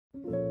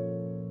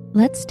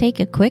Let's take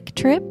a quick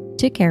trip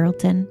to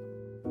Carrollton.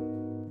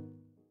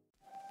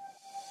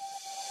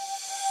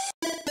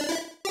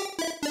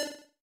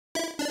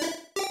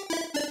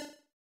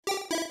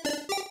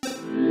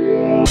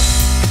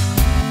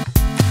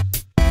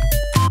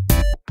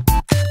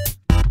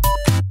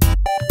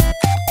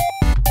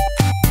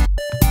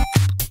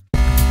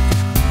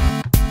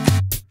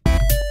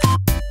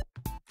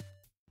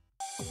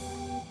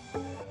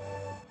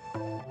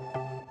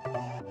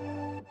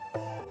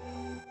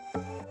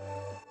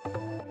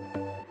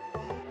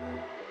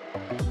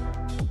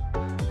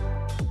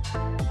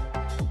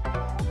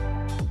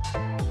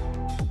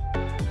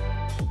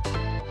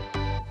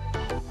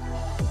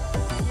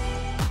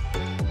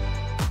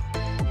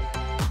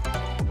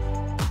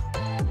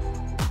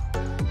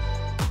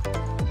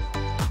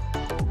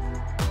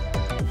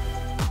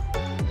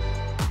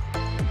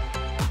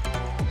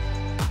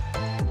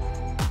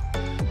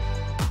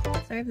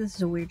 Sorry if this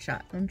is a weird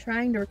shot. I'm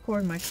trying to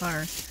record my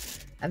car.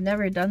 I've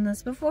never done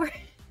this before.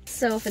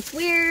 So if it's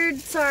weird,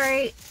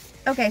 sorry.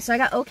 Okay, so I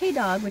got OK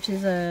Dog, which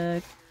is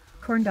a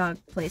corn dog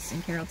place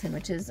in Carrollton,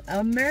 which is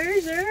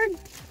amazing.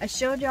 I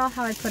showed y'all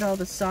how I put all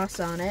the sauce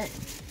on it.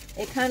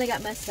 It kind of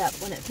got messed up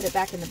when I put it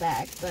back in the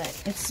bag, but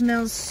it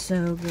smells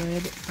so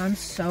good. I'm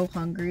so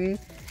hungry.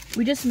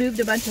 We just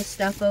moved a bunch of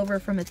stuff over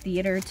from a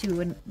theater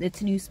to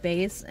its new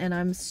space, and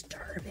I'm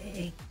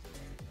starving.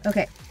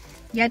 Okay.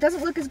 Yeah, it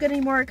doesn't look as good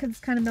anymore because it's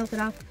kind of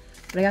melted off.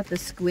 But I got the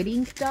squid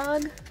ink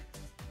dog.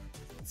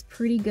 It's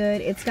pretty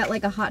good. It's got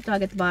like a hot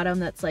dog at the bottom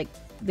that's like,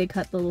 they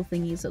cut the little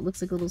thingies so it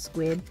looks like a little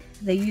squid.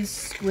 They use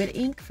squid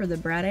ink for the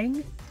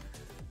breading,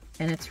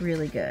 and it's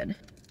really good.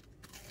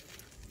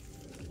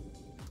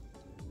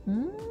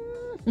 Look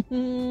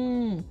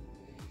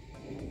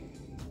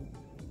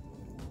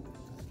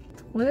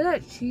at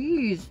that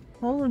cheese.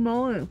 Holy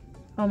moly.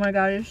 Oh my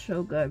god, it's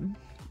so good.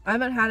 I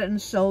haven't had it in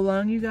so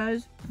long, you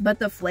guys. But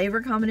the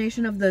flavor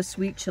combination of the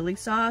sweet chili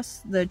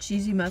sauce, the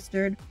cheesy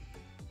mustard,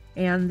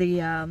 and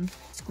the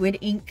squid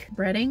ink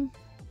breading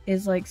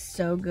is like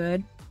so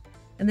good.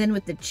 And then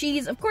with the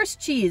cheese, of course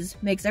cheese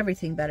makes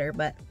everything better,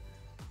 but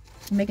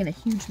I'm making a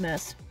huge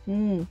mess.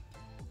 Oh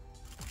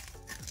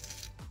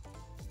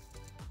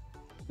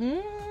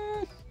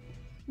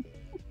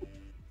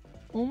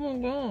my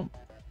god.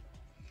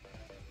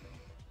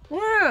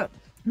 Yeah.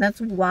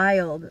 That's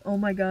wild. Oh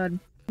my god.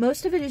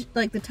 Most of it is,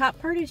 like, the top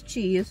part is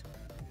cheese,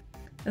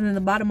 and then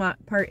the bottom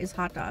part is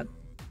hot dog.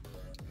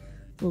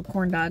 Little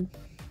corn dog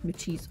with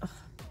cheese.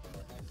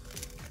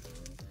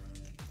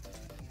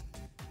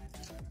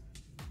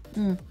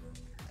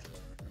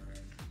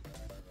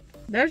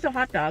 There's the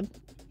hot dog.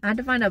 I had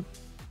to find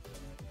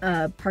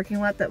a parking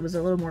lot that was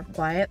a little more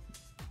quiet,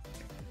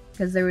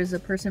 because there was a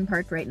person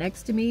parked right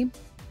next to me,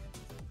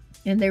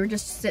 and they were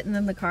just sitting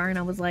in the car, and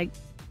I was like,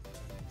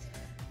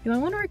 do I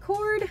want to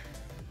record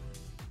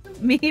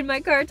me in my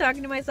car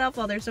talking to myself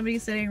while there's somebody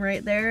sitting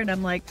right there? And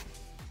I'm like,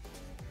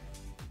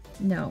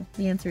 no.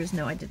 The answer is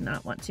no, I did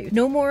not want to.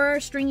 No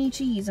more stringy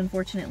cheese,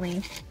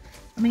 unfortunately.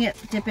 I'm gonna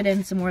dip it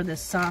in some more of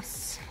this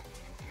sauce.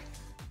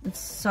 The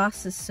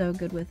sauce is so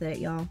good with it,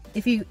 y'all.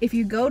 If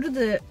you go to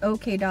the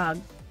OK Dog,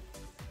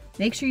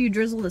 make sure you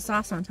drizzle the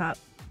sauce on top.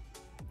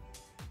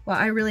 Well,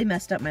 I really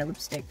messed up my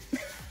lipstick.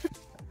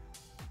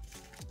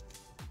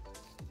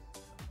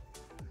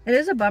 It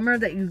is a bummer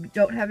that you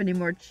don't have any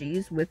more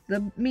cheese with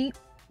the meat.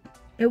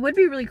 It would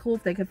be really cool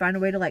if they could find a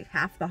way to like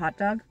half the hot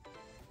dog.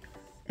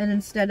 And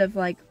instead of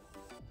like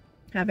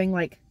having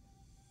like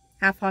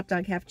half hot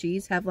dog, half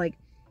cheese, have like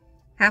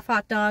half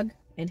hot dog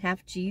and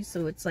half cheese,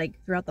 so it's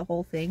like throughout the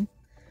whole thing.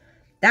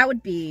 That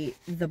would be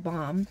the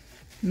bomb.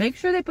 Make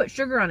sure they put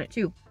sugar on it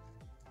too.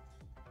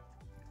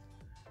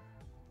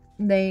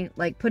 They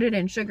like put it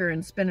in sugar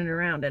and spin it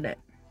around in it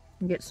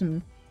and get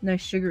some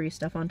nice sugary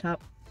stuff on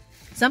top.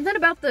 Something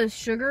about the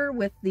sugar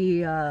with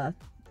the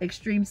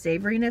extreme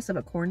savoriness of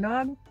a corn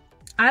dog.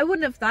 I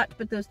wouldn't have thought to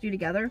put those two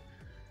together,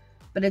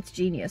 but it's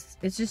genius.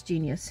 It's just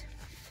genius.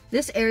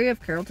 This area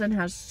of Carrollton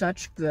has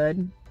such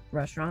good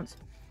restaurants.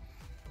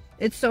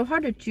 It's so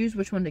hard to choose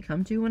which one to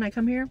come to when I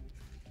come here.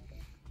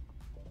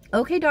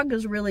 OK Dog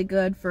is really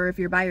good for if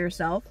you're by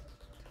yourself,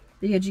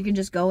 because you can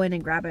just go in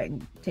and grab it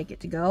and take it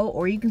to go,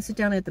 or you can sit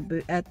down at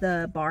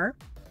the bar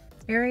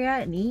area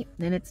and eat,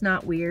 and it's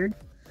not weird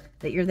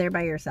that you're there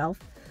by yourself.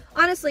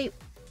 Honestly,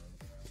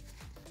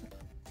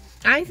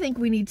 I think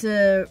we need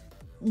to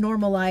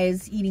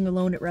normalize eating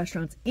alone at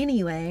restaurants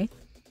anyway,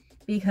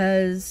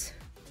 because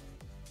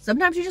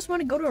sometimes you just want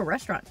to go to a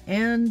restaurant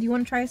and you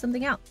want to try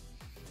something out,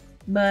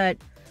 but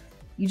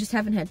you just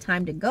haven't had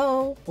time to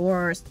go,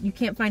 or you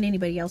can't find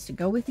anybody else to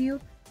go with you.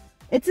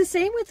 It's the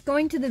same with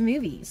going to the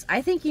movies.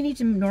 I think you need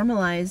to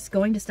normalize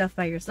going to stuff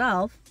by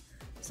yourself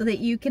so that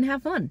you can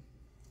have fun.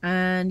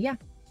 And yeah,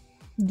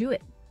 do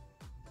it.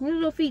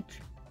 Little feet.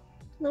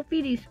 Little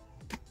feeties.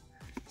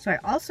 So I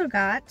also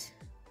got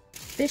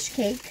fish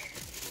cake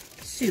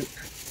soup,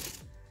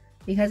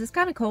 because it's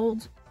kind of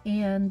cold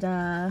and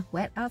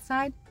wet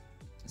outside.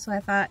 So I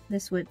thought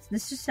this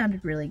just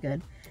sounded really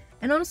good.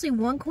 And honestly,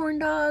 one corn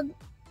dog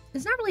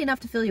it's not really enough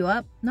to fill you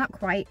up. Not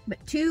quite,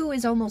 but 2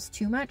 is almost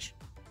too much.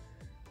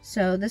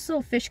 So this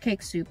little fish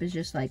cake soup is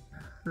just like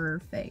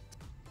perfect.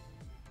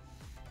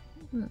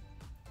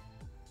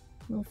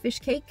 Little fish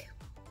cake.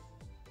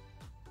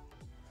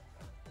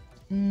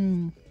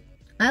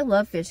 I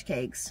love fish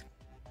cakes.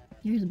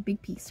 Here's a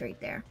big piece right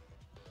there.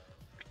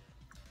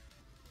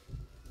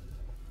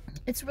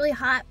 It's really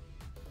hot.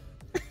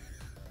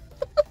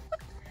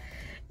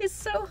 It's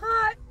so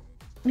hot.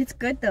 It's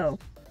good though.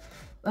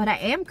 But I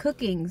am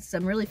cooking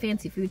some really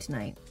fancy food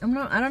tonight. I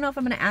don't know if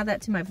I'm gonna add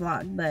that to my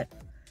vlog, but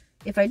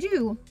if I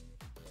do,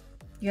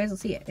 you guys will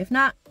see it. If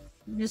not,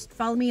 just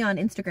follow me on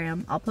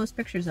Instagram. I'll post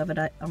pictures of it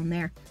on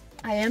there.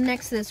 I am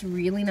next to this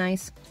really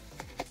nice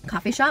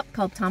coffee shop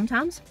called Tom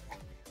Tom's.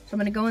 So I'm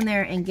gonna go in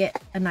there and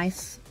get a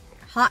nice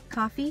hot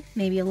coffee,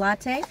 maybe a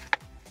latte.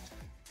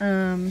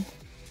 And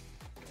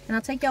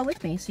I'll take y'all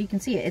with me so you can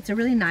see it. It's a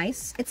really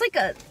nice, it's like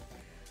a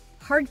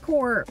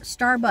hardcore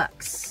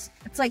Starbucks.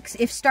 It's like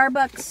if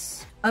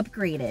Starbucks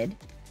upgraded.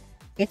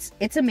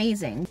 It's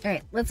amazing. All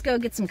right, let's go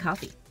get some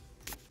coffee.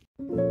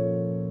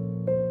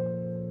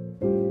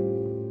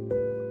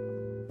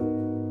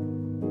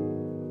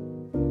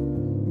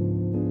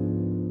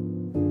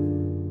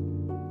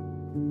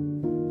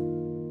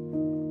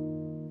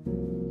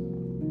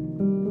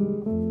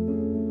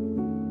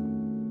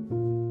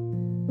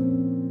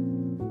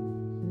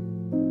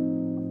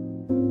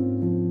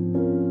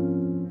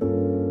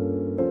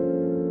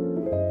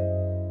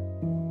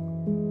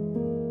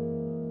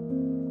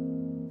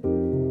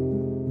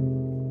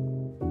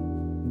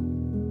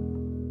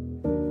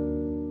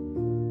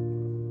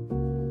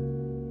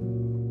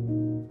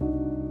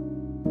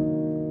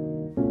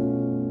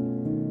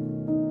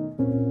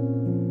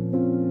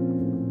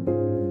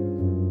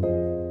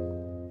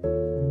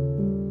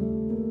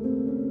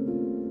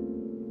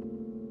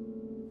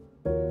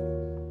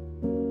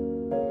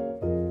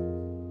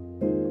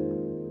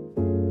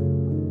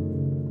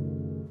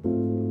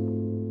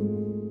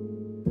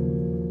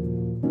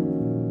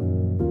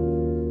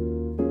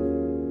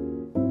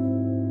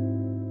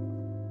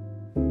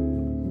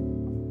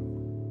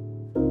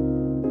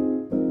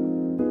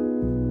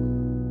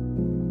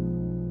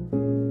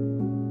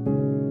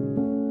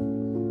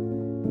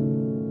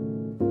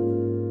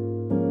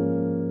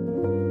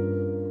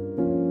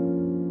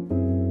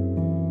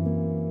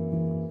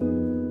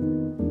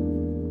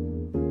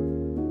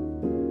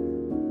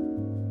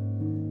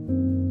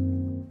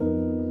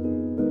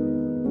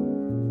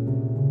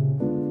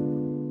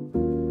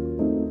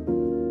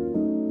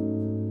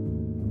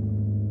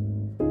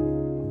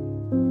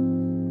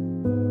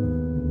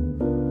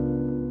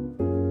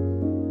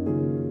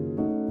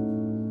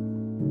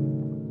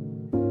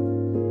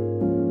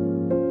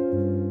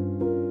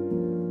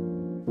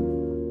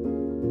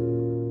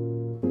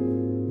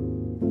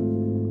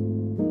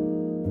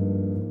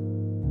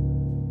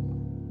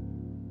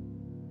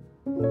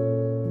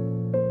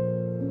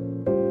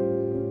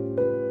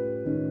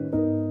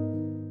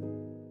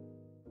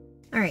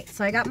 Alright,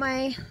 so I got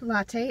my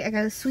latte. I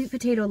got a sweet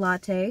potato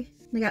latte.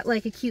 I got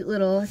like a cute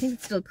little, I think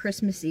it's still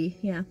Christmassy,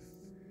 yeah.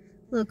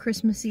 Little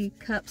Christmassy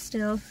cup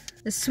still.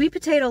 The sweet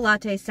potato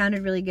latte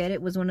sounded really good.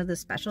 It was one of the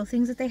special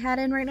things that they had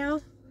in right now.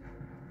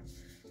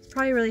 It's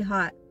probably really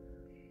hot.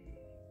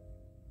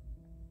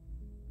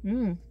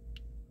 Ooh.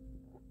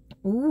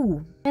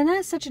 And that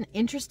is such an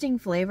interesting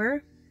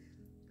flavor.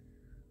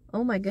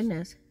 Oh my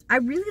goodness. I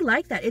really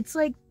like that. It's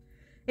like,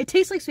 it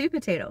tastes like sweet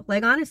potato,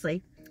 like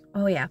honestly.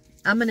 Oh yeah,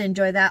 I'm gonna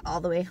enjoy that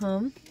all the way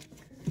home.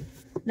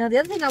 Now the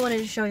other thing I wanted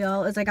to show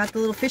y'all is I got the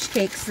little fish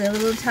cakes, the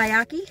little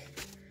taiyaki.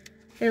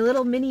 They're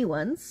little mini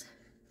ones.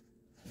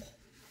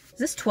 Is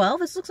this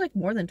 12? This looks like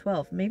more than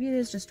 12. Maybe it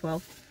is just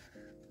 12.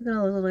 Look at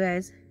all those little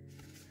guys.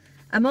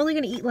 I'm only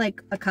gonna eat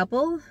like a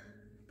couple,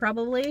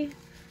 probably.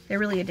 They're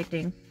really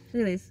addicting.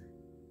 Look at these.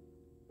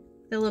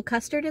 The little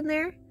custard in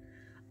there.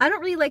 I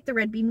don't really like the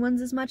red bean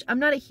ones as much. I'm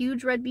not a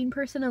huge red bean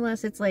person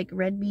unless it's like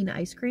red bean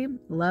ice cream.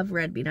 Love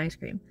red bean ice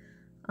cream.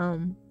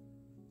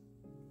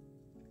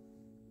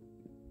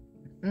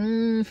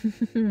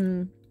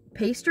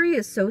 Pastry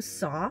is so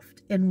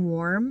soft and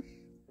warm.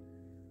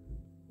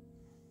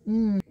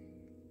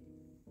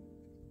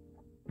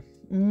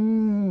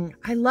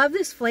 I love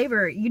this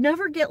flavor. You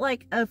never get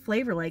like a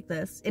flavor like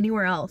this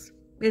anywhere else.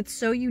 It's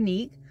so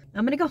unique.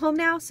 I'm gonna go home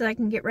now so I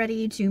can get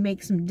ready to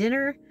make some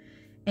dinner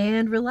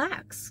and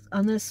relax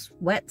on this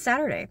wet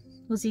Saturday.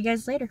 We'll see you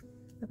guys later.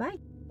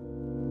 Bye-bye.